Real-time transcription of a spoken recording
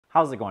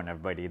How's it going,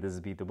 everybody? This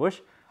is BeatTheBush.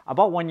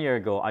 About 1 year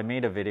ago, I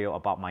made a video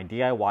about my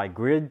DIY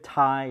grid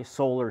tie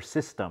solar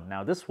system.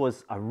 Now, this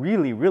was a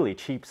really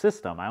cheap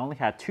system. I only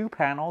had 2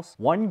 panels,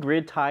 1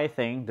 grid tie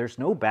thing, there's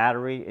no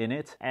battery in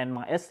it, and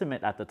my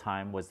estimate at the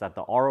time was that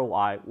the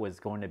ROI was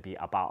going to be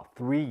about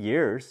 3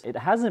 years. It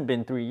hasn't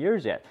been 3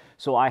 years yet,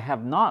 so I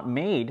have not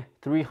made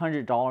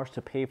 $300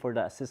 to pay for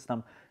that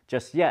system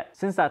just yet.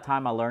 Since that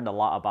time, I learned a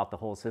lot about the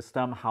whole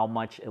system, how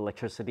much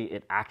electricity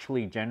it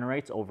actually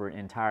generates over an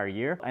entire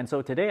year. And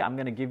so today I'm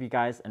gonna give you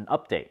guys an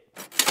update.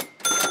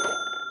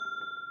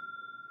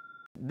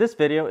 This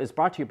video is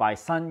brought to you by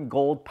Sun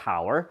Gold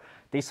Power.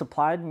 They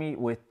supplied me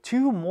with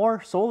 2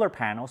 more solar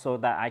panels so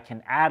that I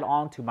can add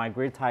on to my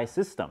grid tie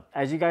system.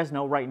 As you guys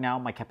know, right now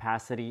my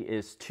capacity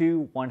is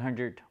 2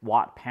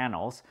 100-watt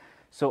panels.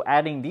 So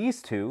adding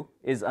these 2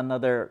 is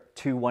another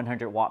 2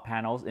 100-watt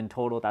panels. In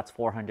total, that's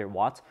 400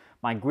 watts.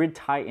 My grid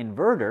tie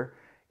inverter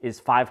is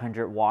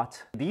 500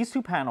 watts. These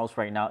 2 panels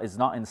right now is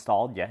not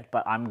installed yet,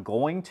 but I'm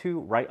going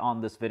to write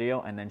on this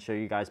video and then show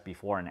you guys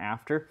before and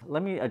after.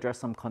 Let me address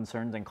some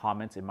concerns and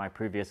comments in my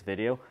previous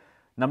video.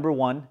 Number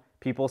 1,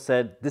 people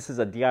said this is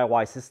a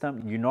DIY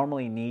system. You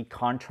normally need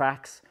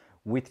contracts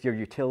with your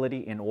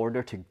utility in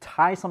order to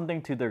tie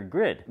something to their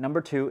grid.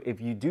 Number 2,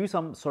 if you do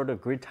some sort of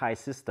grid tie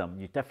system,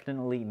 you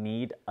definitely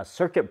need a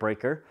circuit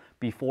breaker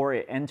before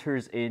it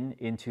enters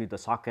into the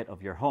socket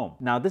of your home.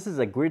 Now, this is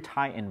a grid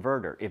tie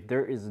inverter. If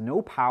there is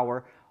no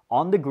power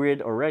on the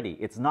grid already,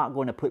 it's not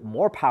going to put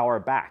more power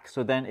back.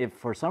 So then if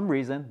for some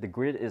reason the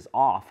grid is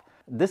off,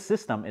 this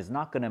system is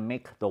not going to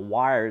make the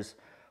wires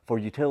for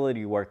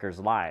utility workers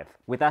live.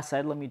 With that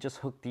said, let me just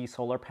hook these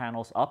solar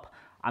panels up.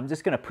 I'm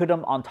just going to put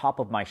them on top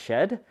of my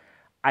shed.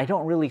 I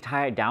don't really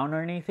tie it down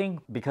or anything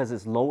because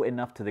it's low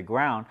enough to the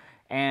ground,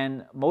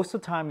 and most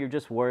of the time you're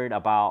just worried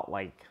about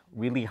like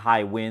really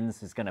high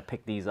winds is gonna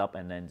pick these up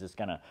and then just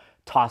gonna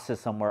toss it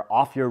somewhere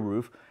off your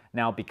roof.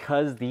 Now,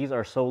 because these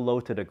are so low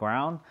to the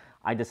ground,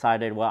 I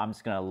decided, well, I'm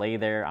just gonna lay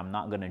there. I'm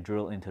not gonna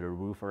drill into the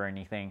roof or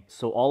anything.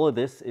 So all of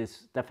this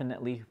is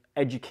definitely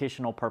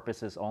educational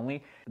purposes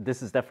only.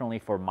 This is definitely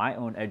for my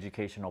own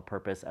educational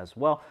purpose as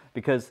well,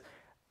 because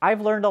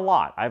I've learned a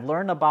lot. I've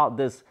learned about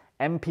this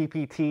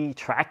MPPT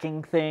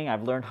tracking thing.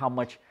 I've learned how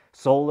much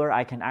solar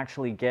I can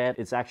actually get.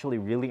 It's actually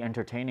really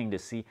entertaining to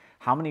see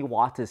how many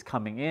watts is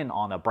coming in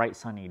on a bright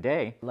sunny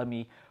day. Let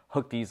me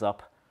hook these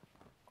up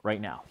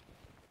right now.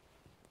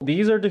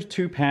 These are the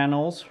 2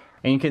 panels,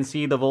 and you can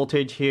see the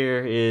voltage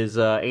here is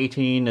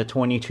 18 to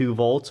 22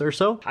 volts or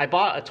so. I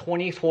bought a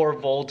 24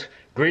 volt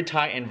grid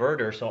tie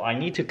inverter, so I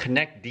need to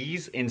connect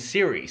these in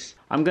series.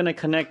 I'm gonna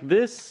connect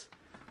this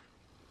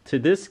to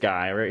this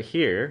guy right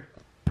here.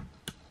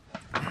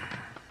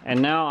 And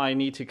now I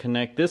need to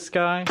connect this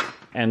guy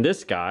and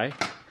this guy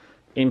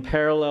in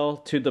parallel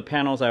to the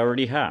panels I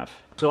already have.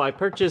 So I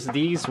purchased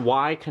these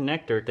Y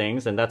connector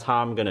things, and that's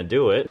how I'm gonna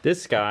do it.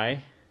 This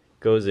guy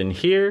goes in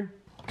here,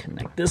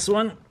 connect this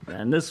one,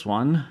 and this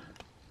one,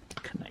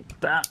 connect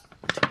that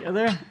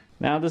together.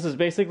 Now this is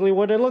basically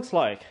what it looks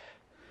like.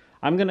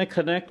 I'm gonna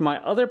connect my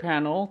other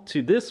panel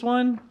to this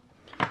one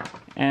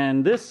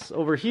and this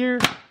over here.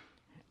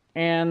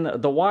 And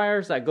the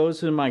wires that goes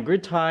to my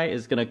grid tie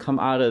is gonna come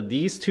out of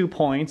these 2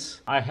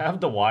 points. I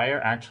have the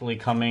wire actually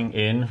coming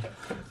in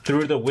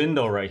through the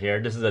window right here.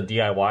 This is a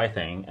DIY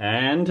thing.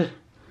 And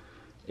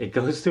it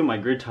goes to my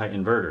grid tie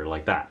inverter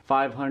like that.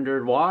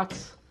 500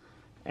 watts.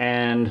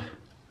 And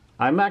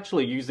I'm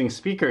actually using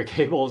speaker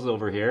cables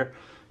over here.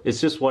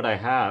 It's just what I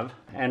have.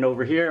 And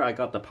over here, I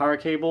got the power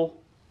cable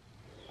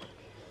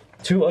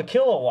to a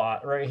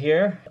kilowatt right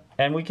here.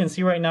 And we can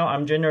see right now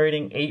I'm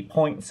generating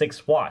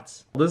 8.6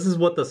 watts. This is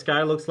what the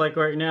sky looks like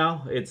right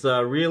now. It's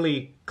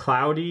really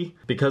cloudy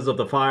because of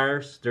the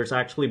fires. There's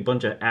actually a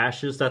bunch of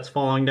ashes that's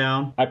falling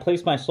down. I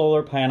placed my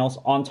solar panels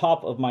on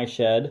top of my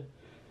shed,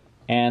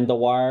 and the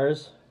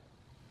wires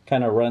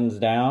kind of runs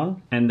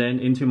down and then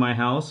into my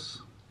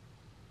house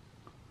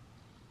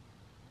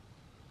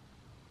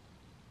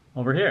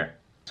over here.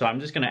 So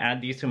I'm just gonna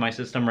add these to my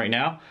system right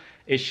now.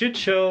 It should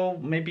show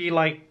maybe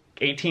like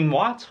 18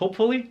 watts,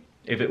 hopefully,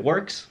 if it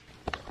works.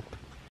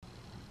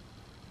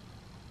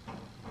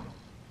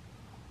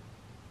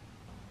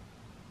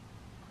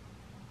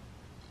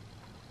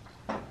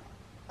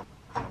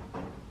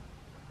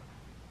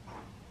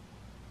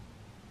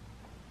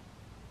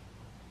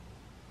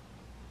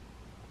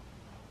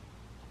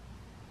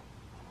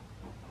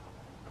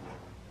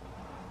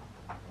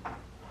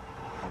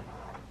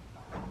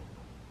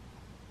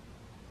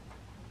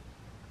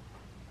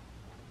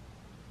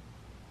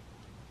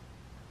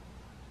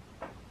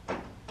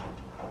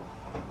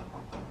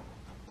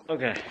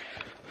 Okay,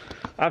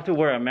 I have to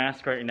wear a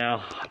mask right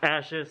now.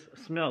 Ashes,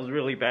 smells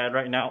really bad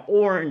right now.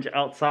 Orange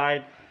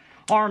outside,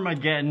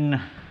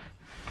 Armageddon.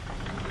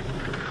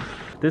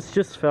 This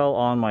just fell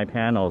on my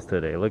panels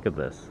today, look at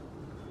this.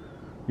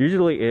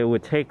 Usually it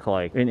would take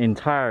like an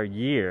entire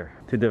year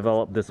to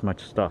develop this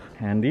much stuff.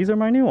 And these are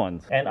my new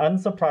ones. And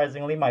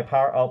unsurprisingly, my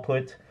power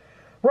output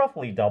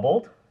roughly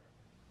doubled,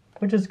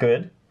 which is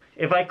good.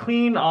 If I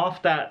clean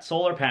off that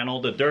solar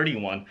panel, the dirty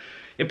one,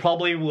 it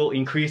probably will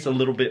increase a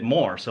little bit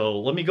more. So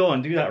let me go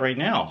and do that right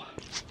now.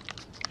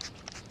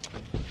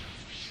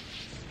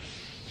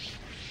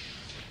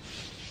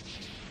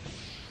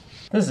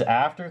 This is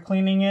after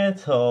cleaning it,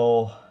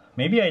 so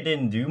maybe I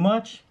didn't do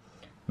much.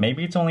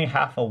 Maybe it's only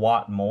half a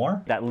watt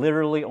more. That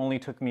literally only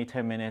took me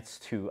 10 minutes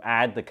to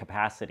add the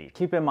capacity.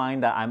 Keep in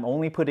mind that I'm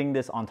only putting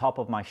this on top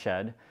of my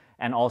shed,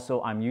 and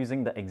also I'm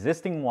using the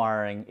existing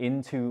wiring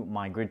into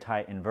my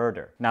grid-tie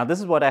inverter. Now this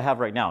is what I have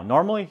right now.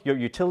 Normally your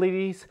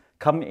utilities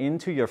come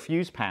into your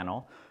fuse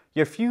panel.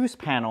 Your fuse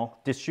panel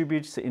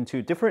distributes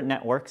into different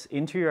networks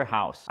into your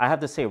house. I have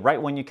to say,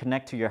 right when you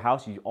connect to your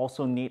house, you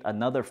also need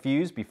another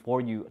fuse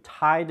before you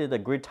tie to the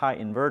grid-tie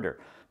inverter.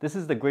 This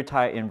is the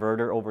grid-tie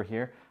inverter over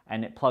here,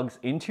 and it plugs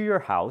into your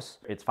house.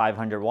 It's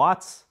 500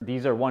 watts.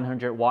 These are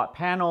 100 watt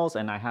panels,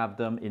 and I have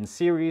them in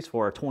series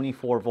for a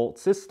 24 volt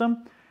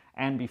system.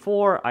 And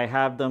before, I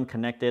have them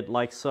connected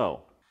like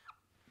so.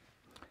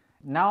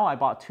 Now I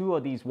bought two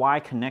of these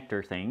Y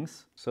connector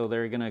things. So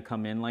they're gonna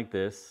come in like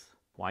this,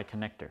 Y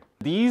connector.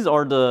 These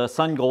are the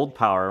Sun Gold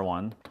Power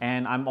one,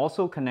 and I'm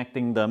also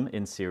connecting them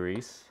in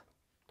series,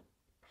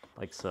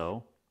 like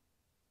so.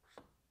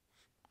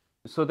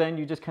 So then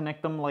you just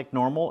connect them like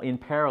normal in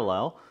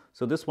parallel.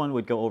 So this one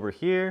would go over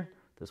here,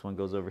 this one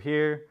goes over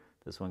here,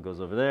 this one goes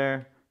over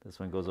there, this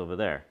one goes over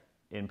there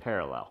in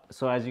parallel.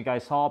 So as you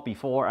guys saw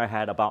before, I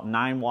had about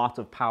 9 watts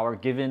of power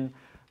given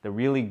the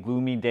really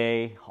gloomy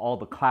day, all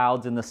the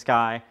clouds in the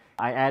sky.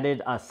 I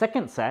added a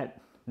second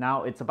set.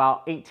 Now it's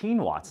about 18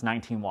 watts,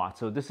 19 watts.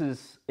 So this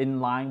is in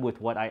line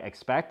with what I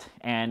expect,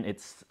 and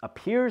it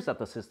appears that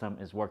the system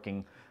is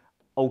working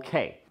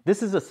okay.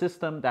 This is a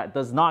system that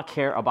does not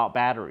care about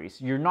batteries.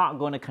 You're not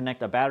going to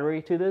connect a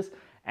battery to this,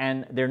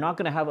 and they're not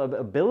going to have an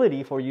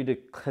ability for you to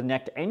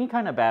connect any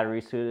kind of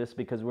batteries to this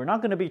because we're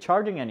not going to be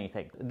charging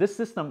anything. This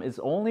system is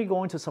only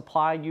going to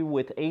supply you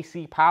with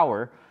AC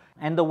power,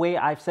 and the way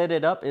I've set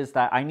it up is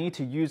that I need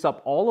to use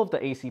up all of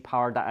the AC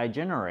power that I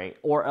generate,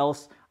 or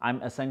else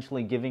I'm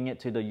essentially giving it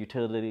to the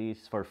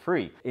utilities for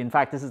free. In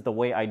fact, this is the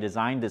way I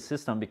designed this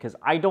system because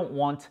I don't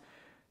want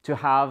to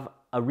have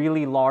a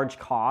really large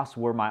cost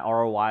where my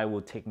ROI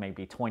will take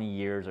maybe 20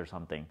 years or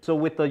something. So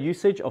with the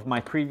usage of my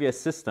previous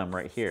system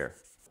right here,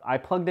 I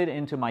plugged it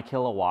into my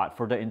kilowatt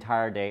for the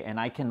entire day, and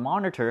I can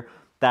monitor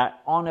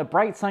that on a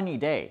bright sunny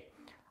day,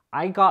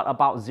 I got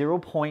about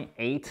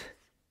 0.8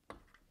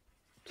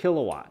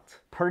 kilowatts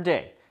per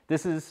day.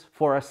 This is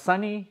for a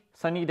sunny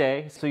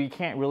day, so you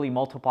can't really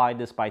multiply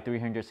this by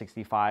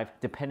 365.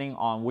 Depending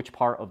on which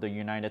part of the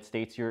United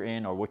States you're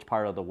in or which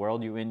part of the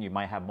world you're in, you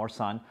might have more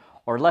sun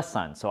or less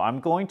sun. So I'm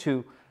going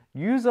to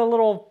use a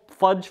little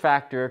fudge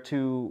factor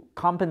to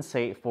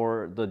compensate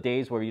for the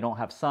days where you don't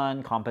have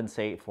sun,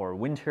 compensate for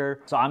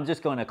winter. So I'm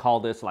just going to call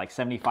this like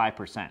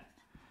 75%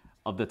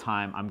 of the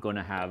time I'm going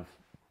to have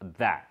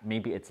that.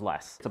 Maybe it's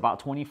less. It's about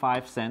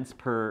 25 cents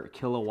per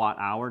kilowatt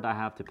hour that I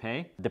have to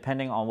pay.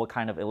 Depending on what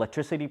kind of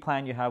electricity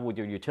plan you have with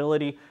your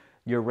utility,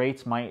 your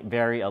rates might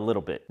vary a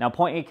little bit. Now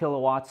 0.8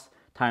 kilowatts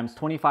times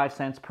 25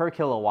 cents per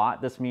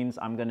kilowatt, this means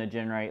I'm going to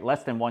generate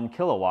less than 1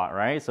 kilowatt,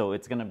 right? So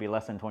it's going to be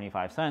less than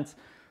 25 cents.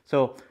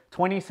 So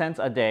 20 cents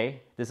a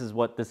day, this is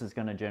what this is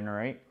going to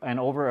generate. And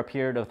over a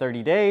period of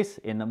 30 days,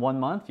 in 1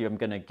 month, you're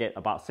going to get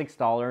about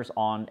 $6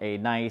 on a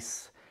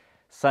nice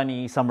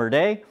sunny summer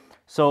day.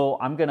 So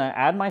I'm going to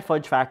add my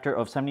fudge factor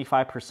of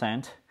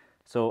 75%.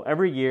 So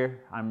every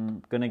year,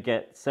 I'm going to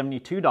get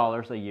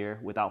 $72 a year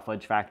without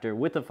fudge factor.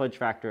 With the fudge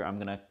factor, I'm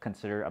going to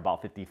consider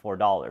about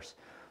 $54.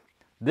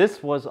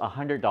 This was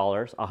 $100,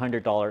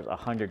 $100,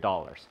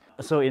 $100.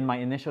 So in my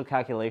initial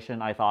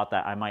calculation, I thought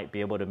that I might be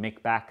able to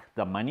make back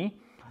the money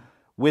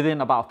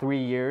within about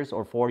 3 years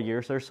or 4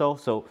 years or so.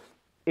 So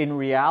in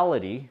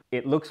reality,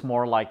 it looks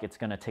more like it's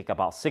going to take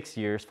about 6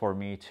 years for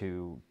me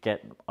to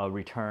get a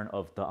return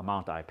of the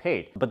amount I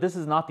paid. But this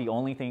is not the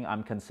only thing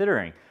I'm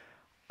considering.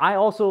 I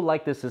also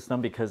like this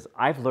system because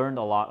I've learned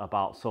a lot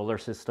about solar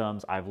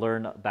systems. I've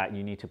learned that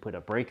you need to put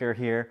a breaker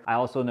here. I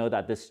also know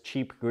that this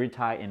cheap grid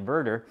tie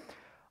inverter,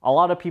 a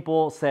lot of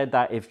people said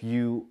that if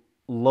you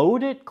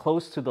load it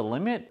close to the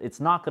limit, it's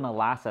not going to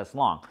last as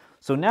long.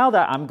 So now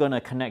that I'm going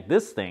to connect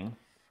this thing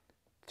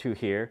to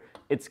here,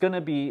 it's going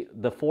to be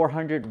the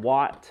 400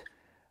 watt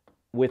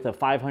with a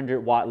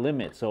 500 watt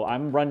limit. So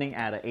I'm running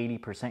at an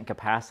 80%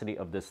 capacity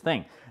of this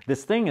thing.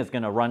 This thing is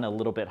going to run a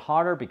little bit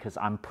harder because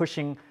I'm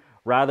pushing,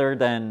 rather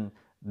than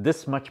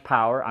this much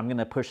power, I'm going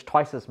to push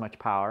twice as much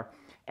power.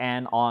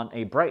 And on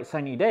a bright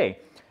sunny day,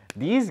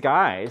 these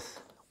guys,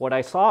 what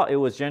I saw, it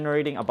was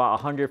generating about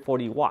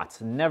 140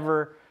 watts,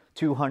 never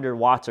 200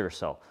 watts or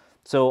so.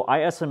 So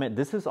I estimate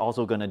this is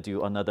also going to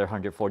do another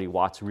 140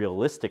 watts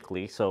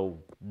realistically. So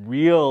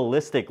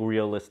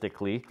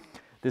realistically,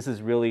 this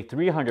is really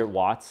 300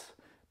 watts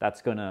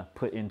that's going to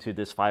put into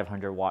this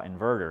 500 watt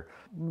inverter.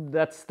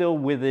 That's still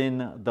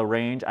within the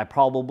range. I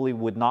probably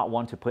would not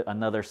want to put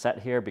another set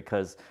here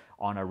because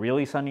on a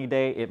really sunny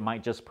day, it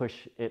might just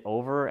push it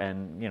over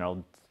and, you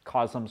know,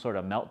 cause some sort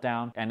of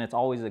meltdown. And it's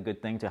always a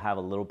good thing to have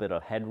a little bit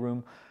of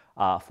headroom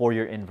for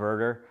your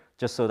inverter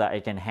just so that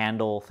it can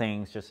handle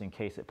things just in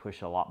case it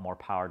pushed a lot more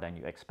power than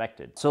you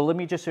expected. So let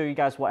me just show you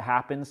guys what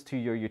happens to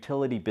your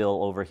utility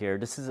bill over here.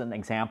 This is an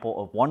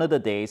example of one of the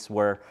days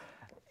where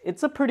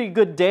it's a pretty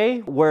good day,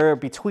 where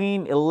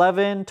between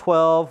 11,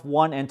 12,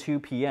 1, and 2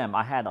 p.m.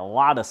 I had a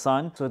lot of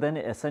sun. So then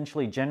it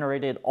essentially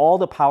generated all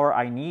the power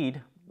I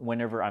need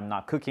whenever I'm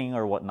not cooking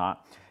or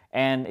whatnot.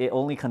 And it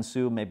only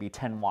consumed maybe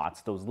 10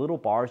 watts. Those little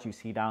bars you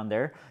see down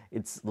there,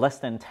 it's less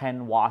than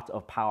 10 watts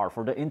of power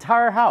for the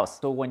entire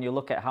house. So when you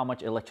look at how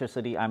much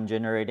electricity I'm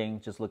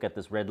generating, just look at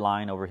this red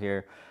line over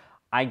here.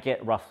 I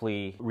get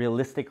roughly,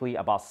 realistically,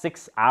 about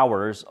 6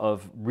 hours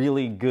of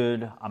really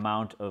good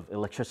amount of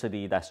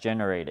electricity that's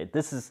generated.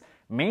 This is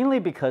mainly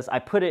because I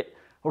put it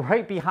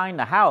right behind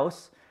the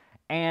house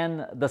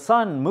and the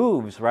sun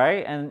moves,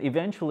 right? And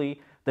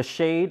eventually the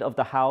shade of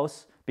the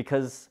house,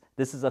 because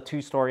this is a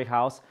 2-story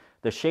house,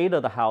 the shade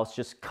of the house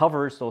just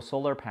covers those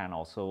solar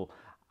panels. So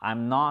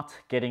I'm not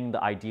getting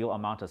the ideal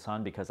amount of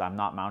sun because I'm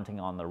not mounting it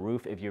on the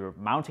roof. If you're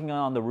mounting it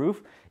on the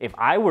roof, if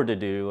I were to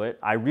do it,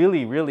 I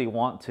really, really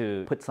want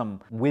to put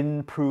some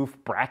windproof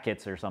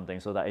brackets or something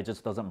so that it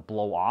just doesn't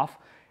blow off.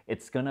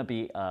 It's gonna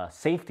be a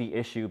safety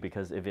issue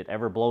because if it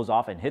ever blows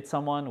off and hits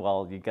someone,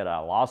 well, you get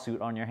a lawsuit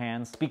on your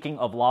hands. Speaking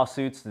of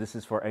lawsuits, this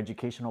is for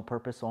educational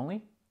purpose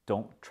only.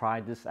 Don't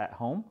try this at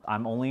home.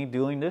 I'm only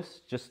doing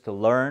this just to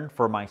learn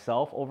for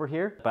myself over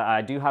here. But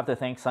I do have to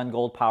thank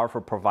SunGold Power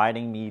for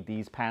providing me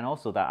these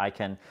panels so that I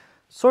can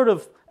sort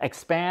of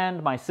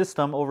expand my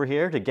system over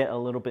here to get a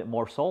little bit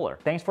more solar.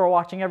 Thanks for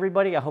watching,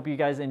 everybody. I hope you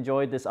guys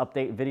enjoyed this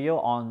update video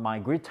on my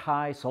grid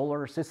tie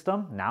solar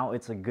system. Now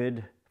it's a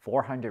good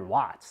 400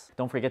 watts.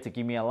 Don't forget to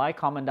give me a like,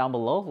 comment down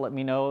below. Let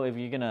me know if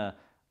you're gonna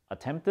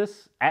attempt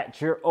this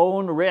at your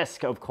own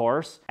risk, of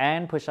course.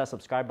 And push that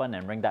subscribe button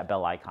and ring that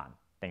bell icon.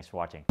 Thanks for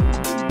watching.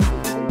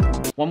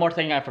 One more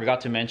thing I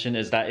forgot to mention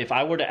is that if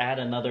I were to add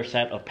another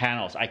set of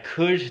panels, I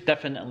could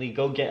definitely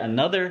go get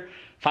another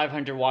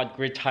 500 watt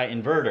grid tie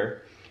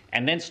inverter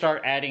and then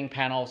start adding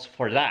panels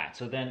for that.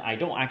 So then I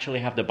don't actually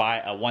have to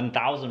buy a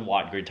 1000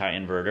 watt grid tie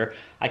inverter.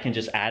 I can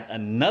just add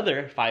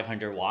another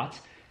 500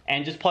 watts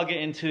and just plug it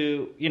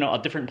into, you know, a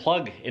different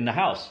plug in the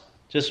house,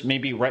 just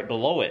maybe right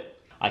below it.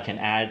 I can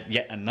add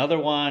yet another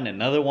one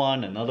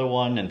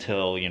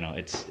until, you know,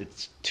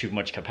 it's too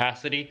much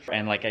capacity.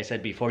 And like I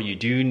said before, you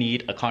do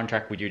need a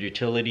contract with your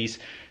utilities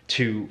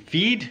to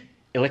feed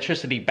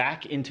electricity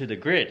back into the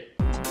grid.